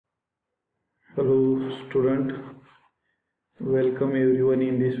Hello student, welcome everyone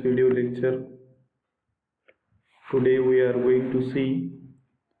in this video lecture. Today we are going to see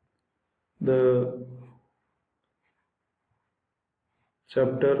the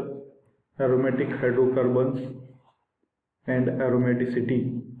chapter Aromatic Hydrocarbons and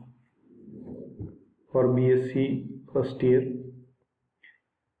Aromaticity for B.Sc first year.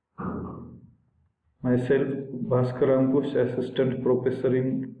 Myself Bhaskar Ankush, Assistant Professor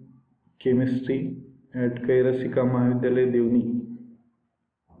in Chemistry at Kairasika Mahavidyalaya Devni.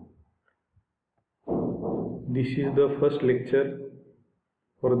 This is the first lecture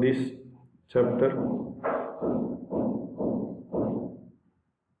for this chapter.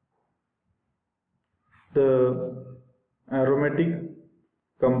 The aromatic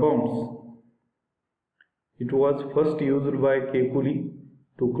compounds. It was first used by Kekulé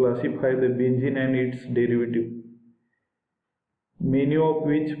to classify the benzene and its derivative, many of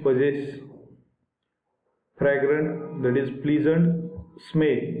which possess fragrant, that is pleasant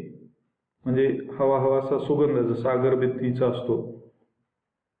smell, म्हणजे हवा हवासा सुगंध जसा अगरबत्तीचा असतो.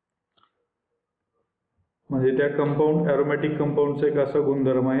 म्हणजे त्या compound एरोमॅटिक कंपाऊंडचा एक असा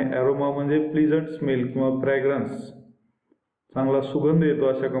गुणधर्म आहे, एरोमा म्हणजे प्लीजंट स्मेल किंवा फ्रॅग्रन्स, चांगला सुगंध येतो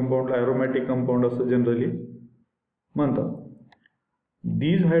अशा कंपाऊंडला एरोमॅटिक कंपाऊंड असं जनरली म्हणतात.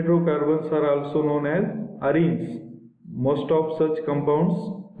 These hydrocarbons are also known as arenes. Most of such compounds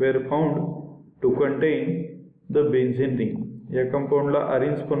were found to contain the benzene ring. या कंपाऊंडला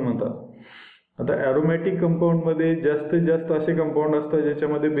अरेन्स पण म्हणतात. आता एरोमॅटिक कंपाऊंड मध्ये जास्तीत जास्त असे कंपाऊंड असतात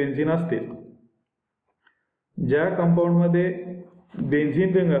ज्याच्यामध्ये बेन्झीन असते. ज्या कंपाऊंड मध्ये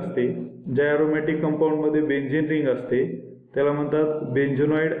बेन्झीन रिंग असते, ज्या एरोमॅटिक कंपाऊंड मध्ये बेन्झीन रिंग असते त्याला म्हणतात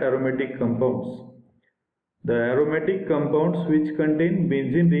बेन्झेनॉइड एरोमॅटिक compounds. The aromatic compounds which contain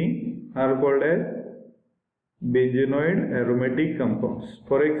benzene ring are called as benzenoid aromatic compounds.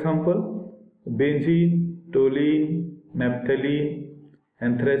 For example, benzene, toluene, naphthalene,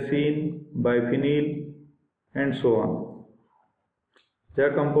 anthracene, biphenyl and so on. ज्या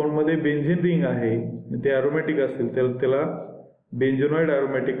कंपाऊंड मध्ये benzene ring आहे ते एरोमॅटिक असेल त्याला बेन्झेनॉइड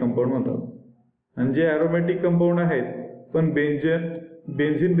एरोमॅटिक कंपाऊंड म्हणतात. आणि जे एरोमॅटिक कंपाऊंड आहेत पण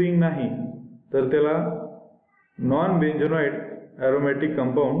बेन्झीन रिंग नाही तर त्याला नॉन बेन्झेनॉइड एरोमॅटिक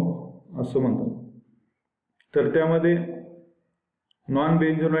कंपाऊंड असं म्हणतात. तर त्यामध्ये नॉन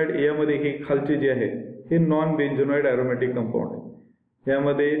बेन्झेनॉइड यामध्ये हे खालचे जे आहेत हे नॉन बेन्झेनॉइड एरोमॅटिक कंपाऊंड आहे.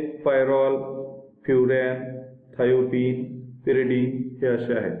 यामध्ये पायरॉल, फ्युरॅन, थायोपीन, पिरिडीन हे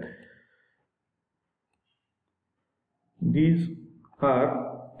असे आहेत. These are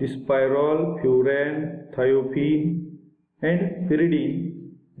this pyrrole, furan, thiopene and pyridine.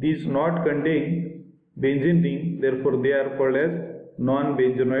 These not contain benzene ring, therefore they are called as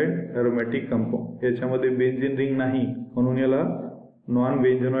non-benzenoid aromatic compound. याच्यामध्ये बेन्झीन रिंग नाही म्हणून याला नॉन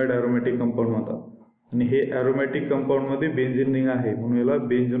बेन्झेनॉइड एरोमॅटिक कंपाऊंड म्हणतात. आणि हे एरोमॅटिक कंपाऊंड मध्ये बेन्झीन रिंग आहे म्हणून याला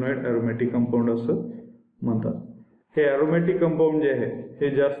बेन्झेनॉइड एरोमॅटिक कंपाऊंड असं म्हणतात. हे एरोमॅटिक कंपाऊंड जे आहे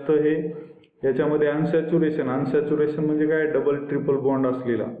हे जास्त हे याच्यामध्ये अनसॅच्युरेशन म्हणजे काय, डबल ट्रिपल बॉन्ड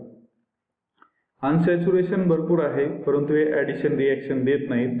असलेला. अनसॅच्युरेशन भरपूर आहे परंतु हे ऍडिशन रिएक्शन देत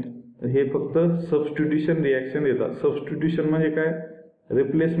नाहीत. हे फक्त सबस्टिट्यूशन रिएक्शन देतात. सबस्टिट्यूशन म्हणजे काय,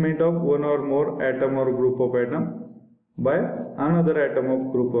 replacement of one or more item or group of item by another item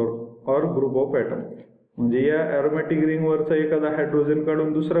of group or group of item. म्हणजे या एरोमॅटिक रिंग वरचा एखादा हायड्रोजन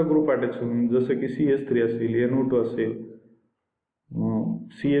काढून दुसरा ग्रुप अटॅच होऊन, जसं की CH3 असेल, NO2 असेल,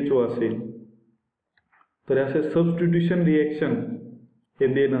 CHO असेल, तर असे सबस्टिट्यूशन रिएक्शन हे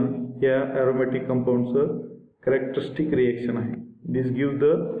देणं या एरोमॅटिक कंपाऊंडचं कॅरेक्टरिस्टिक रिएक्शन आहे. दिस give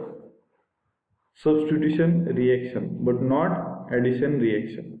the substitution reaction but not addition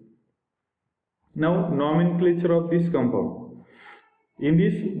reaction. Now nomenclature of this compound. In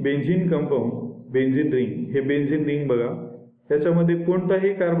this benzene compound, benzene ring, हे benzene ring बघा, त्याच्यामध्ये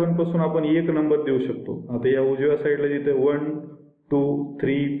कोणताही कार्बन पासून आपण एक नंबर देऊ शकतो. आता या उजव्या साईडला जिथे 1 2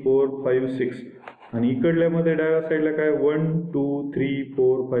 3 4 5 6 आणि इकडल्यामध्ये डाव्या साईडला काय 1 2 3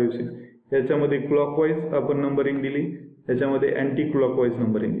 4 5 6, याच्यामध्ये क्लॉकवाईज आपण नंबरिंग दिली, याच्यामध्ये अँटी क्लॉकवाईज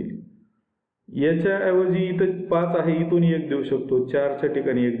नंबरिंग दिली. याच्याऐवजी इथं 5 आहे, इथून 1 देऊ शकतो, 4च्या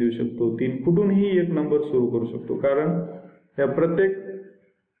ठिकाणी 1 देऊ शकतो, 3 कुठूनही 1 नंबर सुरू करू शकतो. कारण या प्रत्येक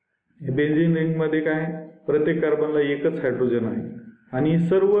बेन्झीन रिंग मध्ये काय, प्रत्येक कार्बनला एकच हायड्रोजन आहे आणि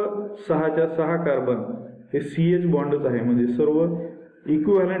सर्व 6च्या 6 कार्बन हे CH बॉन्डच आहे, म्हणजे सर्व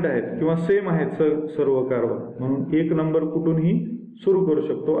इक्विव्हॅलंट आहेत किंवा सेम आहेत सर्व कार्बन, म्हणून 1 नंबर कुठूनही सुरू करू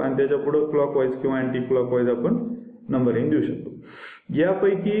शकतो आणि त्याच्या पुढे क्लॉकवाईज किंवा अँटी क्लॉकवाईज आपण नंबरिंग देऊ शकतो.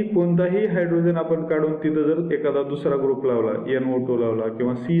 यापैकी कोणताही हायड्रोजन आपण काढून तिथं जर एखादा दुसरा ग्रुप लावला, NO2 लावला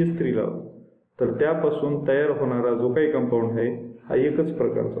किंवा CH3 लावला, तर त्यापासून तयार होणारा जो काही कंपाऊंड आहे हा एकच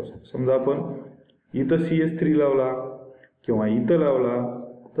प्रकारचा असतो. समजा आपण इथं CH3 लावला किंवा इथं लावला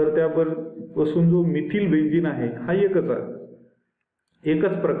तर त्यापासून जो मिथिल बेंझिन आहे हा एकच आहे,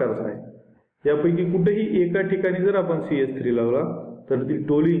 एकच प्रकारचा आहे. यापैकी कुठेही एका ठिकाणी जर आपण CH3 लावला तर ती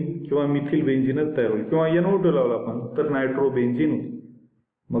टोलिन किंवा मिथिल बेंझिनच तयार होईल, किंवा NO2 लावला आपण तर नायट्रो बेंझिन होईल.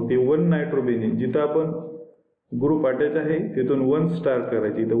 मग ते 1 नायट्रो बेंझिन, जिथं आपण ग्रुप अटॅच आहे तिथून 1 स्टार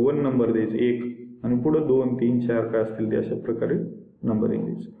करायची, इथं 1 नंबर द्यायचे 1, आणि पुढे 2, 3, 4 काय असतील ते अशा प्रकारे नंबरिंग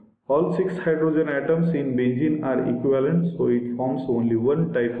द्यायचं. All 6 hydrogen atoms in benzene are equivalent, so it forms only one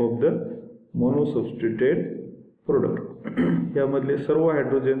type of the monosubstituted product. यामधले सर्व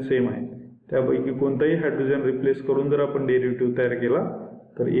हायड्रोजन सेम आहे, त्यापैकी कोणताही हायड्रोजन रिप्लेस करून जर आपण डेरिव्हेटिव्ह तयार केला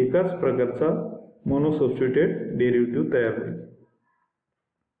तर एकाच प्रकारचा मोनोसब्स्टिट्यूटेड डेरिव्हेटिव्ह तयार होईल.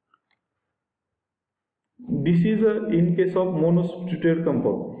 दिस is in case of मोनोसब्स्टिट्यूटेड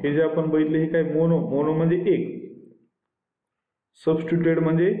compound. हे जे आपण बघितले हे काय, मोनो म्हणजे एक, सबस्टिट्यूटेड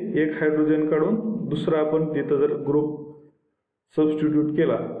म्हणजे एक हायड्रोजन काढून दुसरा आपण तिथं जर ग्रुप सबस्टिट्यूट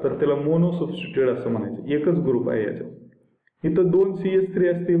केला तर त्याला मोनो सबस्टिट्यूटेड असं म्हणायचं, एकच ग्रुप आहे याच्यात. इथं 2 CH3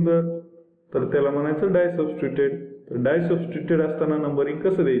 असतील तर त्याला म्हणायचं डाय सबस्टिट्यूटेड. तर डाय सबस्टिट्यूटेड असताना नंबरिंग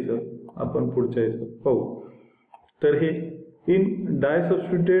कसं द्यायचं आपण पुढच्या याच्यात पाहू. तर हे in dye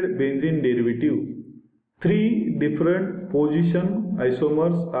substituted benzene derivative 3 different position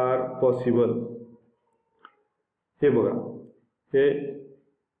आयसोमर्स R possible. हे बघा, हे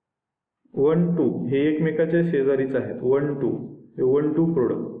 1, 2 हे एकमेकाच्या शेजारीच आहेत. 1, 2 हे 1, 2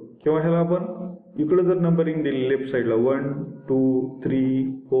 प्रोडक्ट, किंवा ह्याला आपण इकडे जर नंबरिंग दिली लेफ्ट साईडला 1, 2,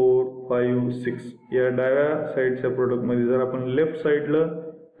 3, 4, 5, 6 या डाव्या साईडच्या प्रोडक्ट मध्ये जर आपण लेफ्ट साईडला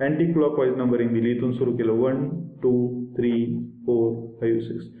अँटी क्लॉकवाईज नंबरिंग दिली, इथून सुरू केलं 1, 2, 3, 4, 5,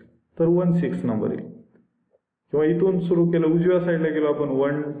 6 तर 1, 6 नंबर येईल. किंवा इथून सुरू केलं उजव्या साईडला गेलो आपण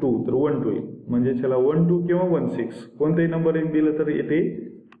 1, 2 तर 1, 2 येईल. म्हणजे त्याला 1, 2 किंवा 1, 6 कोणतेही नंबरिंग दिलं तर येथे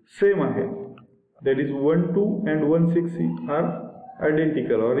सेम आहे. That is 1, 2 and 1, 6 R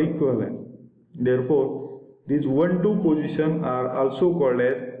identical or equivalent. Therefore, these 1, 2 position are also called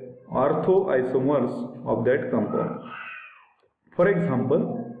as orthoisomers of that compound. For example,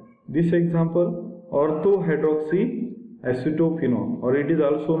 this example orthohydroxy acetophenone, or it is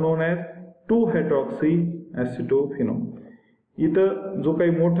also known as 2-hydroxy acetophenone. इथं जो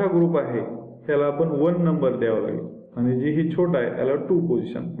काही मोठा group आहे त्याला आपण 1 number द्यावा लागेल, आणि जे हे छोटा आहे याला 2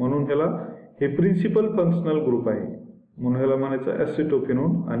 पोझिशन, म्हणून ह्याला हे प्रिन्सिपल फंक्शनल ग्रुप आहे म्हणून ह्याला म्हणायचं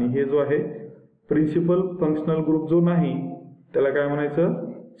ॲसिटोफेनोन. आणि हे जो आहे प्रिन्सिपल फंक्शनल ग्रुप जो नाही त्याला काय म्हणायचं,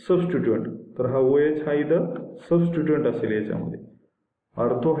 सबस्टिट्यूएंट. तर हा OH हा इथं सबस्टिट्यूएंट असेल याच्यामध्ये,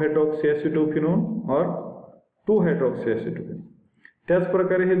 ऑर्थोहायड्रॉक्सी ॲसिटोफेनोन और 2-हायड्रॉक्सी ॲसिटोफेनोन. त्याच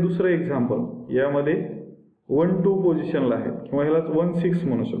प्रकारे हे दुसरं एक्झाम्पल, यामध्ये 1, 2 पोझिशनला आहेत, किंवा ह्यालाच 1, 6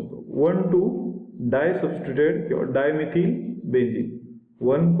 म्हणू शकतो. 1, 2 डाय सबस्टिट्यूटेड किंवा dimethyl benzene,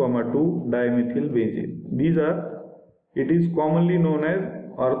 1, 2 dimethyl benzene. These R, it is commonly non as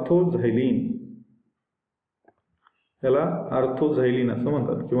ऑर्थोझायलिन. याला ऑर्थोझायलिन असं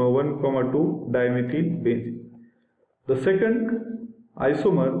म्हणतात, किंवा 1, 2 dimethyl benzene. The second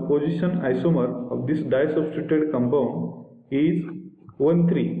आयसोमर, position आयसोमर of this dye substituted compound is 1,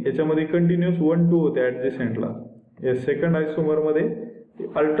 3. याच्यामध्ये कंटिन्युअस 1, 2 होते ऍडजसेंटला. या सेकंड आयसोमर मध्ये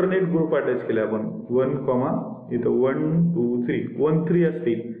अल्टरनेट ग्रुप अटॅच केले आपण 1, इथं 1, 2, 3 1, 3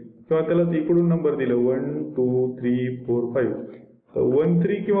 असतील, किंवा त्याला इकडून नंबर दिले 1, 2, 3, 4, 5. तर 1,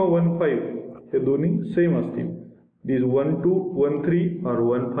 3 किंवा 1, 5 हे दोन्ही सेम असतील. These 1, 2, 1, 3 or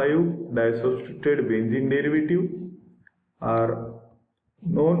 1, 5 disubstituted benzene derivative are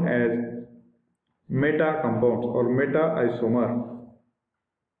known as meta compounds or meta isomer.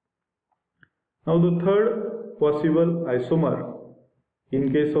 Now the third possible isomer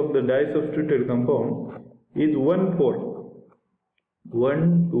in case of the disubstituted compound is 1, 4. 1,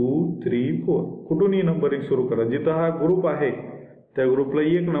 2, 3, 4 कुठूनही नंबरिंग सुरू करा, जिथं हा ग्रुप आहे त्या ग्रुपला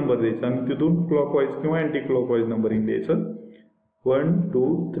 1 नंबर द्यायचा आणि तिथून क्लॉकवाईज किंवा अँटी क्लॉकवाईज नंबरिंग द्यायचं 1,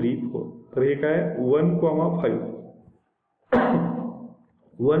 2, 3, 4. तर हे काय 1, 5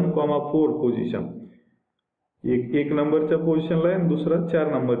 1, 4 पोझिशन, एक नंबरच्या पोझिशनला आहे आणि दुसरा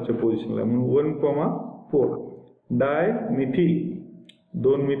 4 नंबरच्या पोझिशनला आहे, म्हणून 1, 4. डाय मिथिल,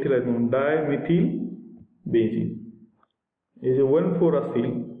 2 मिथिल आहेत म्हणून डाय मिथिल बेंझिन. हे जे 1, 4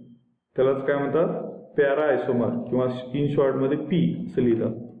 असतील त्यालाच काय म्हणतात पॅरा आयसोमर, किंवा इन शॉर्ट मध्ये P असं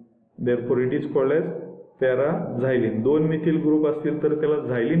लिहितात. Therefore it is called age para झायलिन. 2 methyl group असतील तर त्याला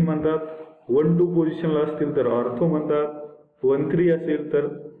झायलिन म्हणतात, 1, 2 पोझिशनला असतील तर ऑर्थो म्हणतात, 1, 3 असेल तर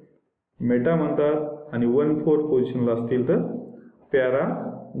मेटा म्हणतात, आणि 1, 4 पोझिशनला असतील तर पॅरा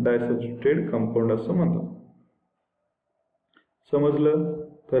डायसब्स्टिट्यूटेड कंपाऊंड असं म्हणतात. समजलं?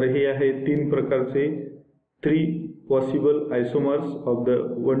 तर हे आहे 3 प्रकारचे 3 possible isomers of the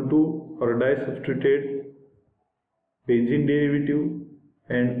 1,2 or disubstituted benzene derivative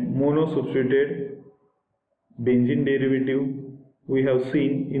and monosubstituted benzene derivative. We have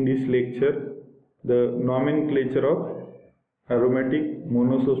seen in this lecture the nomenclature of aromatic,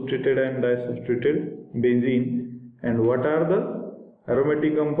 monosubstituted and disubstituted benzene, and what are the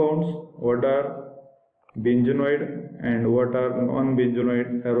aromatic compounds, what are benzenoid and what are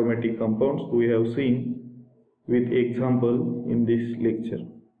non-benzenoid aromatic compounds. We have seen with example in this lecture.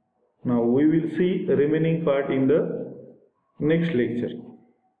 Now we will see the remaining part in the next lecture.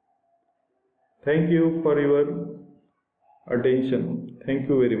 Thank you for your attention. Thank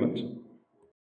you very much.